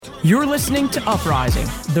You're listening to Uprising,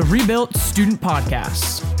 the Rebuilt Student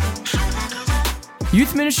Podcast.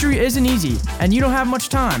 Youth ministry isn't easy, and you don't have much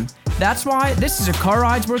time. That's why this is a car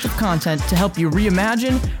ride's worth of content to help you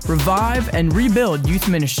reimagine, revive, and rebuild youth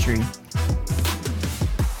ministry.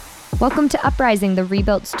 Welcome to Uprising, the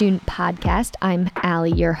Rebuilt Student Podcast. I'm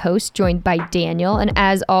Allie, your host, joined by Daniel. And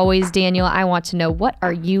as always, Daniel, I want to know, what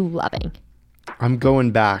are you loving? I'm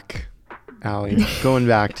going back, Allie. Going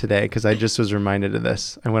back today because I just was reminded of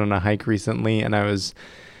this. I went on a hike recently and I was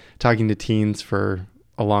talking to teens for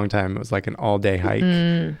a long time. It was like an all-day hike,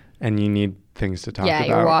 and you need things to talk about.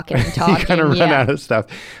 Yeah, you're walking and talking. You kind of run out of stuff.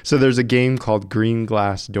 So there's a game called Green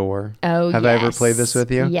Glass Door. Oh, Have I ever played this with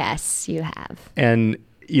you? Yes, you have. And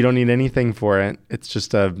you don't need anything for it. It's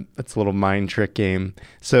just it's a little mind trick game.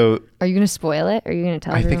 So are you going to spoil it? Or are you going to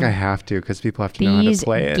tell everyone? I think I have to because people have to know how to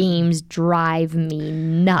play it. These games drive me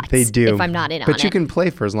nuts. They do. If I'm not in on it. But you can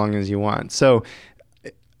play for as long as you want. So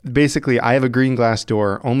basically, I have a green glass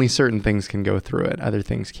door. Only certain things can go through it. Other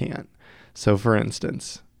things can't. So for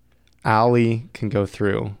instance, Allie can go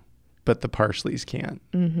through, but the Parsleys can't.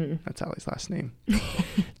 Mm-hmm. That's Allie's last name.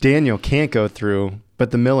 Daniel can't go through,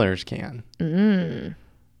 but the Millers can. Mm.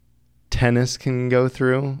 Tennis can go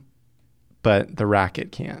through, but the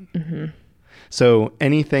racket can't. Mm-hmm. So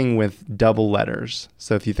anything with double letters.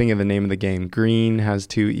 So if you think of the name of the game, green has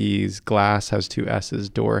 2 E's, glass has 2 S's,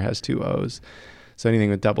 door has 2 O's. So anything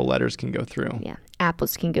with double letters can go through. Yeah.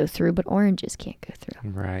 Apples can go through, but oranges can't go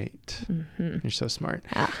through. Right. Mm-hmm. You're so smart.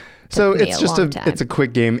 So it's just it's a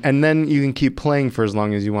quick game, and then you can keep playing for as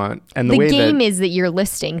long as you want. And the game is that you're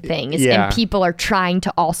listing things, and people are trying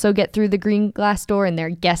to also get through the green glass door, and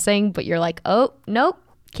they're guessing, but you're like, oh, nope,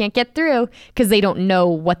 can't get through, because they don't know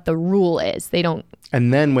what the rule is. They don't.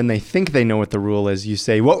 And then when they think they know what the rule is, you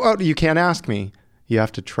say, whoa, you can't ask me. You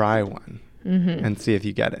have to try one and see if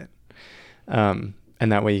you get it.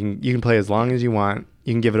 And that way you can play as long as you want.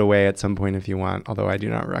 You can give it away at some point if you want, although I do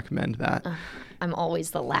not recommend that. I'm always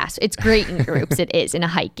the last. It's great in groups. It is in a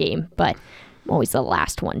hike game, but I'm always the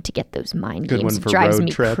last one to get those mind Good games. One for it drives road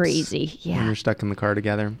me trips crazy. Yeah. When you're stuck in the car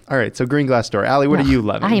together. All right, so green glass door. Allie, what are you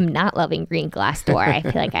loving? I am not loving green glass door. I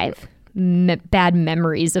feel like I have bad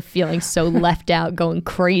memories of feeling so left out, going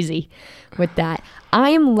crazy with that. I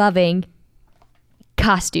am loving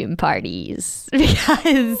costume parties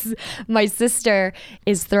because my sister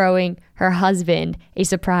is throwing her husband a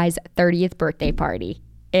surprise 30th birthday party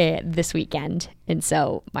this weekend. And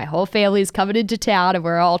so my whole family is coming into town and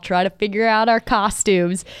we're all trying to figure out our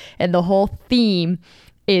costumes. And the whole theme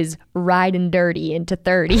is riding dirty into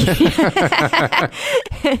 30.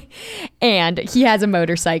 And he has a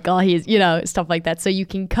motorcycle. He's, stuff like that. So you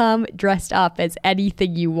can come dressed up as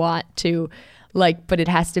anything you want to. But it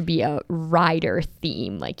has to be a rider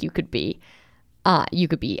theme. Like you could be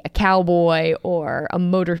a cowboy or a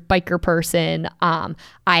motorbiker person.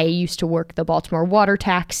 I used to work the Baltimore water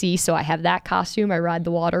taxi, so I have that costume. I ride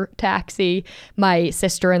the water taxi. My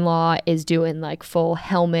sister-in-law is doing like full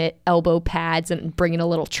helmet, elbow pads, and bringing a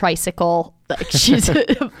little tricycle. Like she's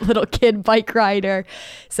a little kid bike rider.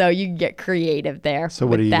 So you can get creative there. So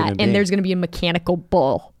what are you going to be? And there's going to be a mechanical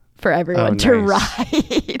bull for everyone to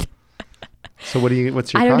ride. So what's your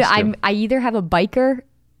costume? I don't know. I either have a biker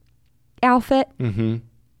outfit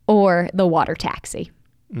or the water taxi.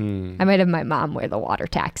 I might have my mom wear the water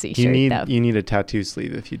taxi shirt, though. You need a tattoo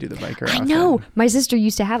sleeve if you do the biker outfit. I know. My sister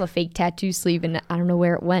used to have a fake tattoo sleeve, and I don't know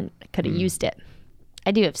where it went. I could have used it.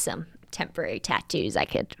 I do have some temporary tattoos I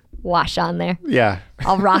could wash on there. Yeah.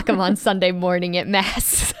 I'll rock them on Sunday morning at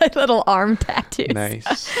Mass. Little arm tattoos.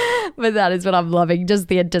 Nice. But that is what I'm loving. Just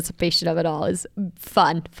the anticipation of it all is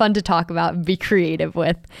fun to talk about and be creative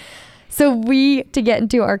with. So to get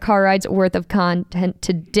into our car rides worth of content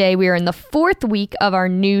today, we are in the 4th week of our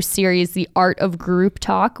new series, The Art of Group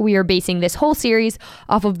Talk. We are basing this whole series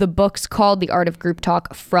off of the books called The Art of Group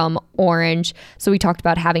Talk from Orange. So we talked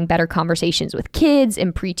about having better conversations with kids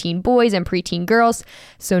and preteen boys and preteen girls.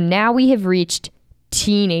 So now we have reached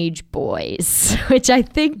teenage boys, which I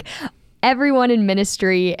think everyone in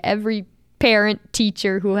ministry, every parent,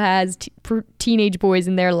 teacher who has teenage boys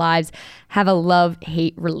in their lives have a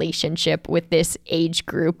love-hate relationship with this age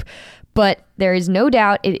group. But there is no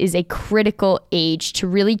doubt it is a critical age to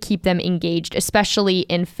really keep them engaged, especially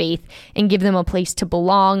in faith, and give them a place to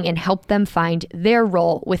belong and help them find their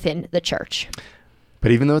role within the church. But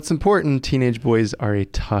even though it's important, teenage boys are a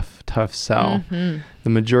tough sell. Mm-hmm. The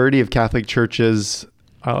majority of Catholic churches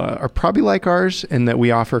are probably like ours in that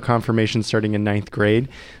we offer confirmation starting in 9th grade.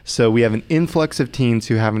 So we have an influx of teens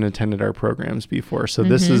who haven't attended our programs before. So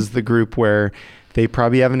this is the group where they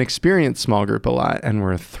probably haven't experienced small group a lot, and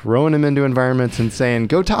we're throwing them into environments and saying,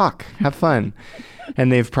 go talk, have fun.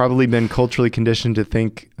 And they've probably been culturally conditioned to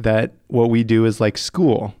think that what we do is like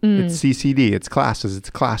school. It's CCD, it's classes, it's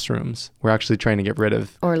classrooms. We're actually trying to get rid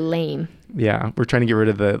of... Or lame. Yeah, we're trying to get rid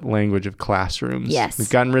of the language of classrooms. Yes. We've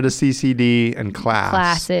gotten rid of CCD and class.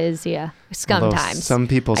 Classes, yeah. Sometimes. Some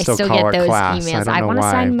people still call get those class. emails. I want to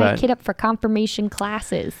why, sign my kid up for confirmation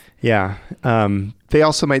classes. Yeah. They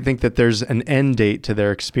also might think that there's an end date to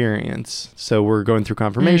their experience. So we're going through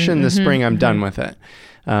confirmation. This spring, I'm done with it.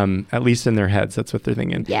 At least in their heads, that's what they're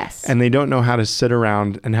thinking. Yes. And they don't know how to sit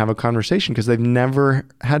around and have a conversation because they've never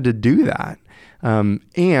had to do that. And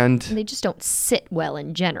they just don't sit well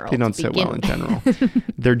in general. They don't sit well in general.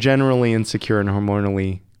 They're generally insecure and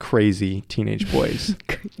hormonally crazy teenage boys.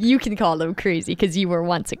 You can call them crazy because you were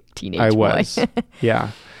once a teenage boy. I was.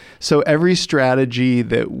 Yeah. So every strategy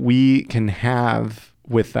that we can have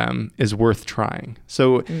with them is worth trying.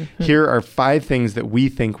 So here are 5 things that we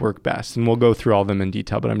think work best, and we'll go through all of them in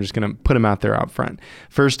detail, but I'm just going to put them out there out front.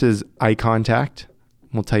 First is eye contact.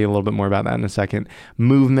 We'll tell you a little bit more about that in a second.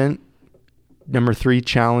 Movement. Number 3,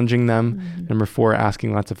 challenging them. Number 4,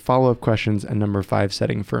 asking lots of follow-up questions. And number 5,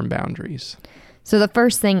 setting firm boundaries. So the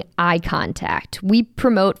first thing, eye contact. We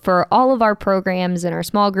promote for all of our programs and our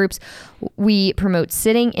small groups, we promote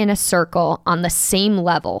sitting in a circle on the same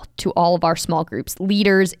level to all of our small groups.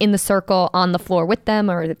 Leaders in the circle on the floor with them,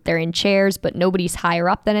 or if they're in chairs, but nobody's higher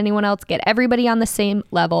up than anyone else. Get everybody on the same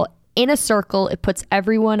level. In a circle, it puts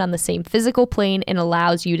everyone on the same physical plane and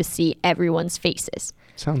allows you to see everyone's faces.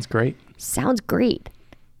 Sounds great. Sounds great.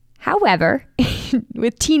 However,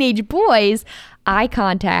 with teenage boys, eye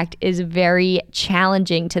contact is very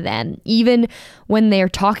challenging to them. Even when they're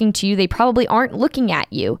talking to you, they probably aren't looking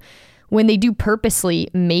at you. When they do purposely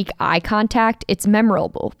make eye contact, it's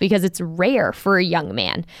memorable because it's rare for a young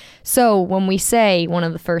man. So when we say one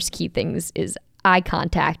of the first key things is eye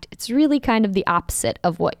contact, it's really kind of the opposite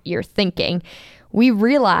of what you're thinking. We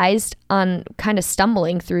realized on kind of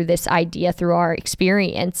stumbling through this idea through our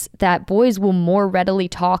experience that boys will more readily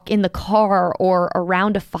talk in the car or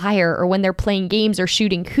around a fire or when they're playing games or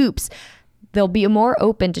shooting hoops. They'll be more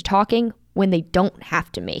open to talking when they don't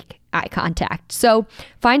have to make eye contact. So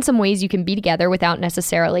find some ways you can be together without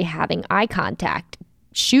necessarily having eye contact.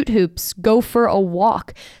 Shoot hoops, go for a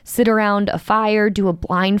walk, sit around a fire, do a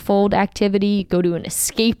blindfold activity, go to an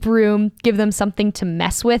escape room, give them something to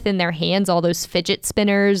mess with in their hands, all those fidget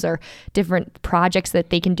spinners or different projects that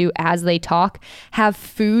they can do as they talk. Have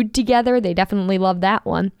food together. They definitely love that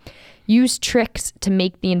one. Use tricks to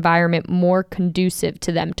make the environment more conducive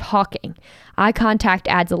to them talking. Eye contact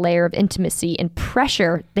adds a layer of intimacy and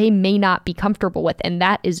pressure they may not be comfortable with, and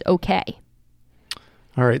that is okay.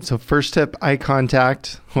 All right. So first tip, eye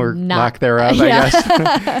contact or lack thereof, I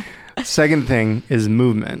guess. Second thing is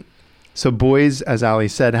movement. So boys, as Ali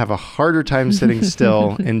said, have a harder time sitting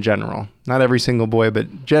still in general. Not every single boy,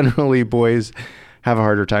 but generally boys have a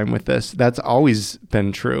harder time with this. That's always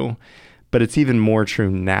been true, but it's even more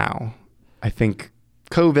true now. I think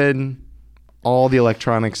COVID, all the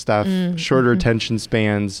electronic stuff, shorter attention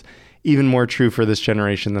spans, even more true for this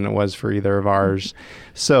generation than it was for either of ours.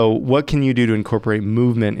 So what can you do to incorporate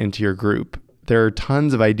movement into your group? There are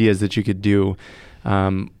tons of ideas that you could do.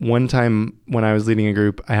 One time when I was leading a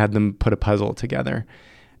group, I had them put a puzzle together.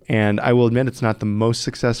 And I will admit it's not the most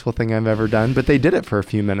successful thing I've ever done, but they did it for a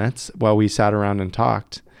few minutes while we sat around and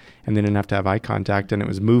talked. And they didn't have to have eye contact, and it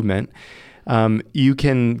was movement. You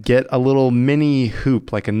can get a little mini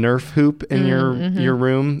hoop, like a Nerf hoop in your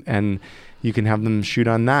room, and you can have them shoot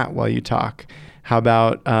on that while you talk. How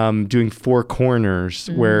about doing 4 corners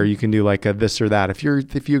where you can do like a this or that? If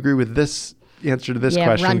you agree with this answer to this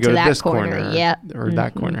question, go to this corner or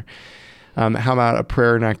that corner. How about a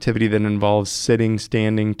prayer and activity that involves sitting,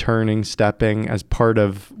 standing, turning, stepping as part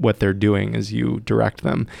of what they're doing as you direct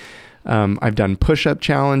them? I've done push-up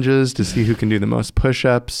challenges to see who can do the most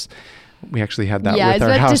push-ups. We actually had that with our house band. Yeah,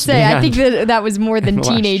 I was about to say, I think that was more than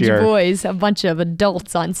teenage boys. A bunch of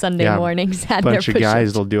adults on Sunday mornings had their push-ups. A bunch of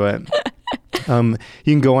guys will do it.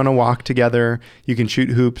 You can go on a walk together. You can shoot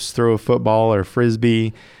hoops, throw a football or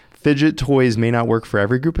frisbee. Fidget toys may not work for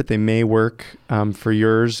every group, but they may work for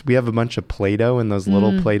yours. We have a bunch of Play-Doh in those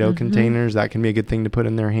little Play-Doh containers. That can be a good thing to put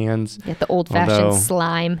in their hands. Yeah, the old-fashioned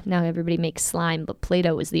slime. Now everybody makes slime, but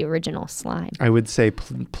Play-Doh is the original slime. I would say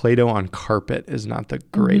Play-Doh on carpet is not the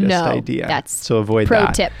greatest idea. That's avoid pro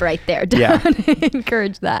that. tip right there. Don't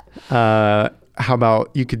encourage that. How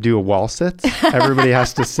about you could do a wall sit? Everybody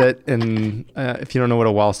has to sit, and if you don't know what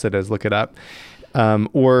a wall sit is, look it up.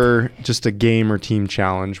 Or just a game or team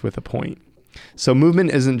challenge with a point. So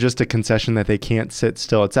movement isn't just a concession that they can't sit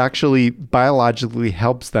still. It's actually biologically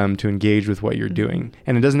helps them to engage with what you're doing.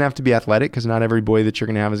 And it doesn't have to be athletic because not every boy that you're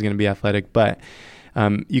going to have is going to be athletic, but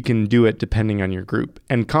You can do it depending on your group.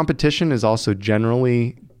 And competition is also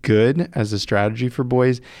generally good as a strategy for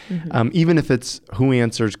boys, even if it's who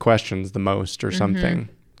answers questions the most or something.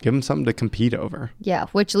 Give them something to compete over. Yeah,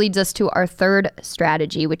 which leads us to our third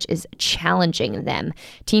strategy, which is challenging them.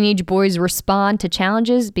 Teenage boys respond to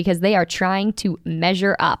challenges because they are trying to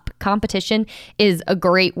measure up. Competition is a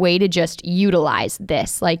great way to just utilize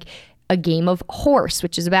this, like a game of horse,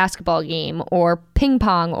 which is a basketball game, or ping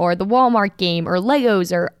pong, or the Walmart game, or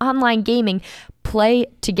Legos, or online gaming. Play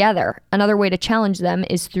together. Another way to challenge them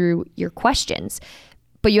is through your questions.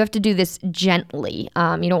 But you have to do this gently.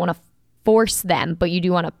 You don't want to force them, but you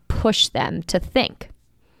do want to push them to think.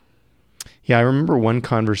 Yeah, I remember one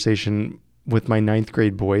conversation with my 9th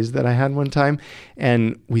grade boys that I had one time,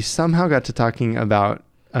 and we somehow got to talking about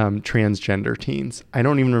transgender teens. I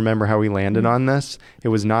don't even remember how we landed on this. It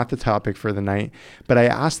was not the topic for the night, but I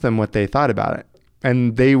asked them what they thought about it.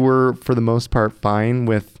 And they were, for the most part, fine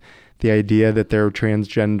with the idea that they're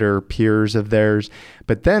transgender peers of theirs.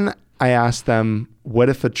 But then I asked them, what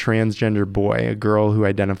if a transgender boy, a girl who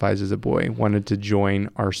identifies as a boy, wanted to join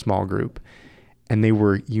our small group? And they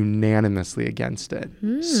were unanimously against it.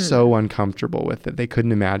 So uncomfortable with it. They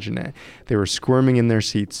couldn't imagine it. They were squirming in their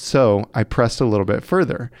seats. So I pressed a little bit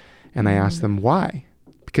further and I asked them why.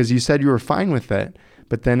 Because you said you were fine with it,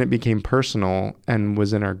 but then it became personal and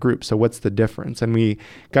was in our group. So what's the difference? And we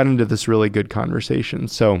got into this really good conversation.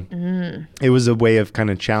 So it was a way of kind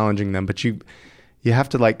of challenging them, but you have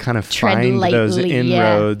to like kind of find lightly, those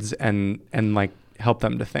inroads and like help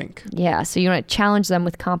them to think. Yeah. So you want to challenge them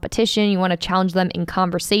with competition. You want to challenge them in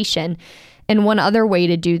conversation. And one other way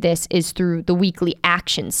to do this is through the weekly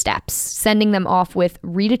action steps, sending them off with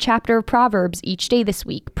read a chapter of Proverbs each day this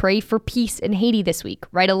week, pray for peace in Haiti this week,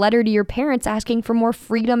 write a letter to your parents asking for more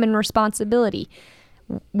freedom and responsibility.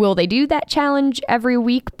 Will they do that challenge every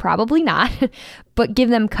week? Probably not, but give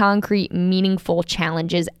them concrete, meaningful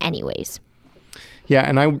challenges anyways. Yeah,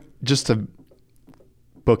 and I just to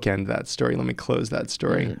bookend that story, let me close that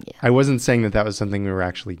story. Yeah. I wasn't saying that was something we were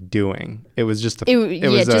actually doing. It was just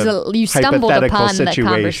you stumbled upon that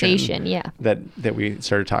conversation. Yeah, that we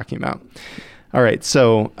started talking about. All right,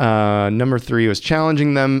 so number 3 was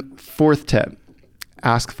challenging them. 4th tip: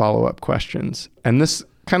 ask follow-up questions. And this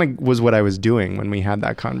kind of was what I was doing when we had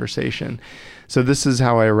that conversation. So this is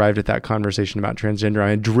how I arrived at that conversation about transgender.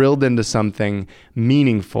 I drilled into something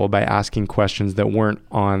meaningful by asking questions that weren't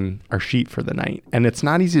on our sheet for the night. And it's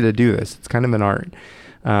not easy to do this. It's kind of an art.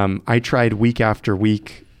 I tried week after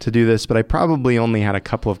week to do this, but I probably only had a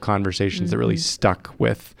couple of conversations that really stuck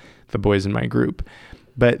with the boys in my group.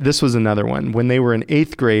 But this was another one. When they were in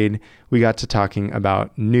 8th grade, we got to talking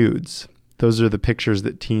about nudes. Those are the pictures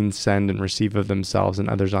that teens send and receive of themselves and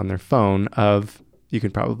others on their phone of, you can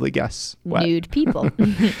probably guess what. Nude people.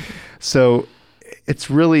 So it's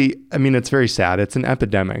really, it's very sad. It's an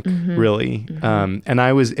epidemic, really. And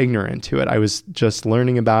I was ignorant to it. I was just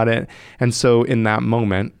learning about it. And so in that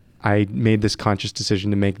moment, I made this conscious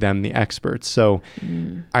decision to make them the experts. So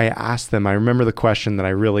I asked them, I remember the question that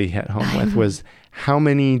I really hit home with was, how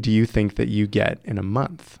many do you think that you get in a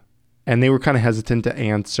month? And they were kind of hesitant to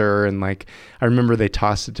answer. And like, I remember they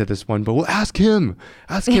tossed it to this one, but well, ask him.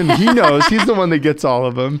 He knows. He's the one that gets all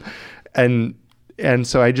of them. And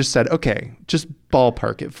so I just said, okay, just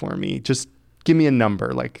ballpark it for me. Just give me a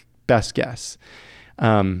number, like best guess.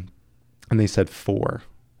 And they said 4,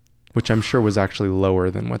 which I'm sure was actually lower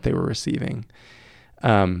than what they were receiving.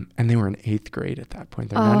 And they were in 8th grade at that point.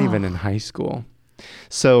 They're not even in high school.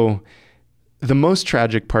 So the most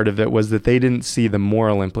tragic part of it was that they didn't see the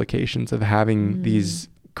moral implications of having these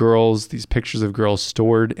pictures of girls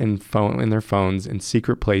stored in their phones in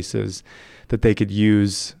secret places that they could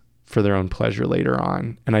use for their own pleasure later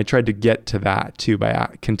on. And I tried to get to that too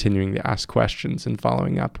by continuing to ask questions and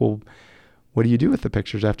following up. Well, what do you do with the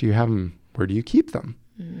pictures after you have them? Where do you keep them?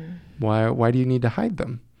 Why do you need to hide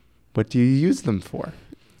them? What do you use them for?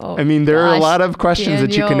 Oh, there are a lot of questions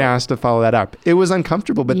that you can ask to follow that up. It was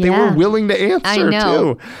uncomfortable, but they were willing to answer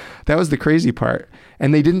too. That was the crazy part.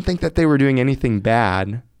 And they didn't think that they were doing anything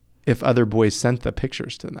bad if other boys sent the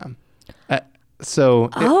pictures to them. So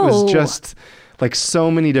it was just like so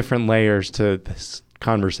many different layers to this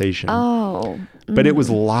conversation. But it was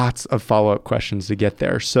lots of follow-up questions to get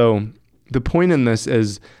there. So the point in this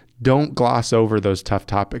is, don't gloss over those tough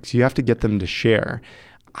topics. You have to get them to share.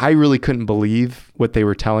 I really couldn't believe what they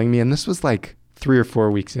were telling me. And this was like 3 or 4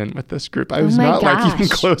 weeks in with this group. I was not like even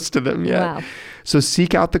close to them yet. Wow. So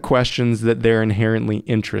seek out the questions that they're inherently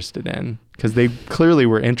interested in, because they clearly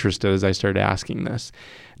were interested as I started asking this.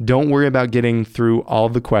 Don't worry about getting through all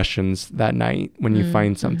the questions that night when you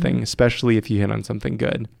find something, especially if you hit on something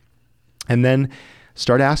good. And then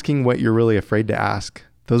Start asking what you're really afraid to ask.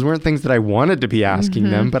 Those weren't things that I wanted to be asking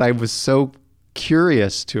them, but I was so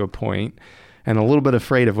curious to a point and a little bit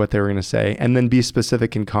afraid of what they were going to say. And then be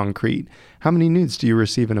specific and concrete. How many nudes do you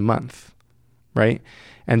receive in a month? Right?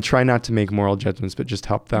 And try not to make moral judgments, but just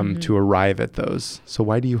help them to arrive at those. So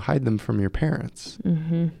why do you hide them from your parents?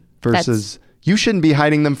 Versus you shouldn't be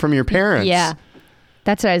hiding them from your parents. Yeah.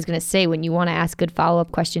 That's what I was going to say. When you want to ask good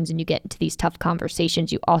follow-up questions and you get into these tough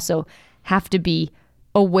conversations, you also have to be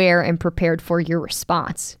aware and prepared for your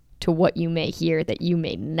response to what you may hear that you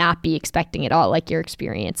may not be expecting at all, like your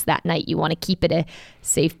experience that night. You want to keep it a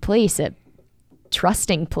safe place, a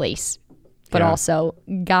trusting place, but also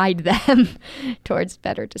guide them towards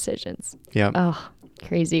better decisions. Yeah. Oh,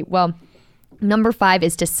 crazy. Well, number 5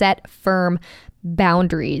 is to set firm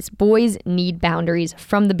boundaries. Boys need boundaries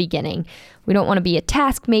from the beginning. We don't want to be a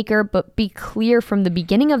task maker, but be clear from the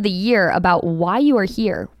beginning of the year about why you are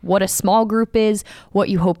here, what a small group is, what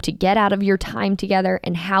you hope to get out of your time together,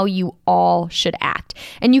 and how you all should act.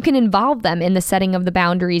 And you can involve them in the setting of the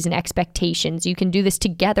boundaries and expectations. You can do this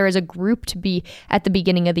together as a group to be at the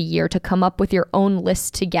beginning of the year, to come up with your own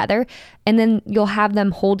list together, and then you'll have them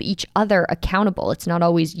hold each other accountable. It's not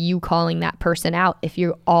always you calling that person out if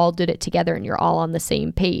you all did it together and you're all on the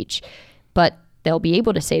same page. But they'll be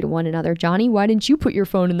able to say to one another, Johnny, why didn't you put your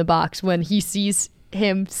phone in the box when he sees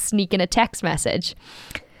him sneaking a text message?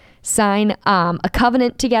 Sign a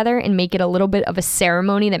covenant together and make it a little bit of a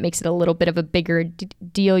ceremony that makes it a little bit of a bigger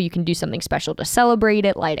deal. You can do something special to celebrate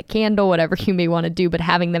it, light a candle, whatever you may want to do, but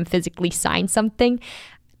having them physically sign something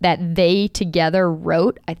that they together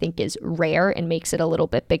wrote, I think is rare and makes it a little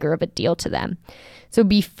bit bigger of a deal to them. So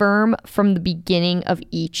be firm from the beginning of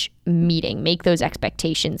each meeting. Make those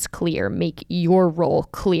expectations clear. Make your role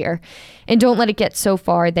clear. And don't let it get so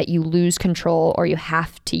far that you lose control or you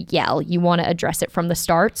have to yell. You want to address it from the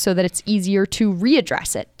start so that it's easier to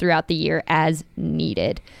readdress it throughout the year as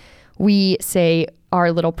needed. We say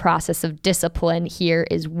our little process of discipline here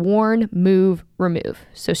is warn, move, remove.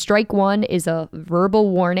 So strike 1 is a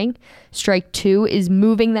verbal warning. Strike 2 is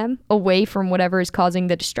moving them away from whatever is causing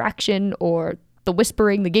the distraction or the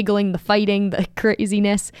whispering, the giggling, the fighting, the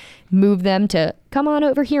craziness. Move them to, come on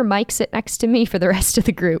over here, Mike, sit next to me for the rest of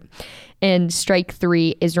the group. And strike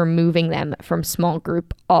 3 is removing them from small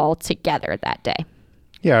group altogether that day.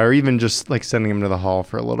 Yeah, or even just like sending them to the hall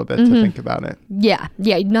for a little bit to think about it. Yeah,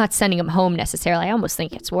 not sending them home necessarily. I almost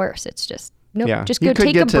think it's worse. It's just, just go take a break. You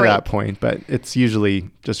could get to that point, but it's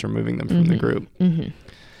usually just removing them from the group.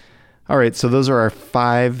 All right, so those are our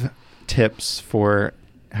 5 tips for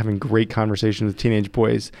having great conversations with teenage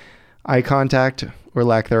boys. Eye contact or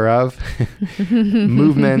lack thereof,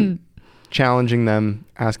 movement, challenging them,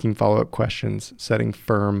 asking follow-up questions, setting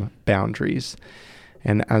firm boundaries.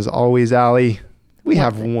 And as always, Allie, we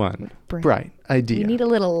have one bright idea. We need a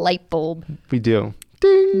little light bulb. We do.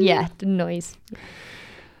 Ding. Yeah, the noise.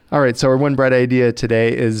 All right, so our one bright idea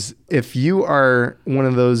today is if you are one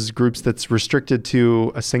of those groups that's restricted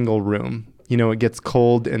to a single room, it gets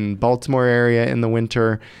cold in Baltimore area in the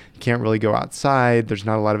winter, you can't really go outside, there's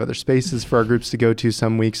not a lot of other spaces for our groups to go to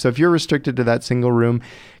some weeks. So if you're restricted to that single room,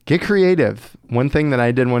 get creative. One thing that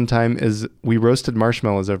I did one time is we roasted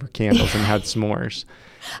marshmallows over candles and had s'mores.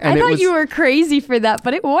 And I thought you were crazy for that,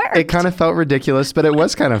 but it worked. It kind of felt ridiculous, but it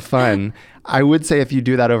was kind of fun. I would say if you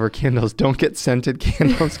do that over candles, don't get scented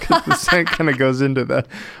candles because the scent kind of goes into the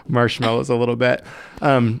marshmallows a little bit.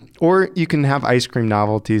 Or you can have ice cream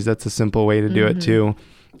novelties. That's a simple way to do it too.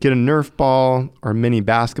 Get a Nerf ball or a mini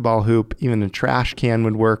basketball hoop. Even a trash can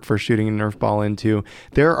would work for shooting a Nerf ball into.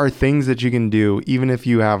 There are things that you can do even if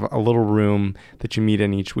you have a little room that you meet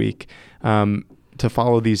in each week. To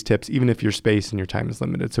follow these tips, even if your space and your time is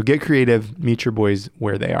limited. So get creative, meet your boys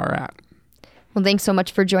where they are at. Well, thanks so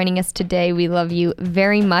much for joining us today. We love you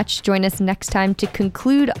very much. Join us next time to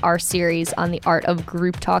conclude our series on the art of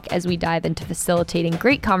group talk as we dive into facilitating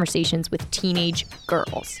great conversations with teenage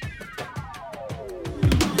girls.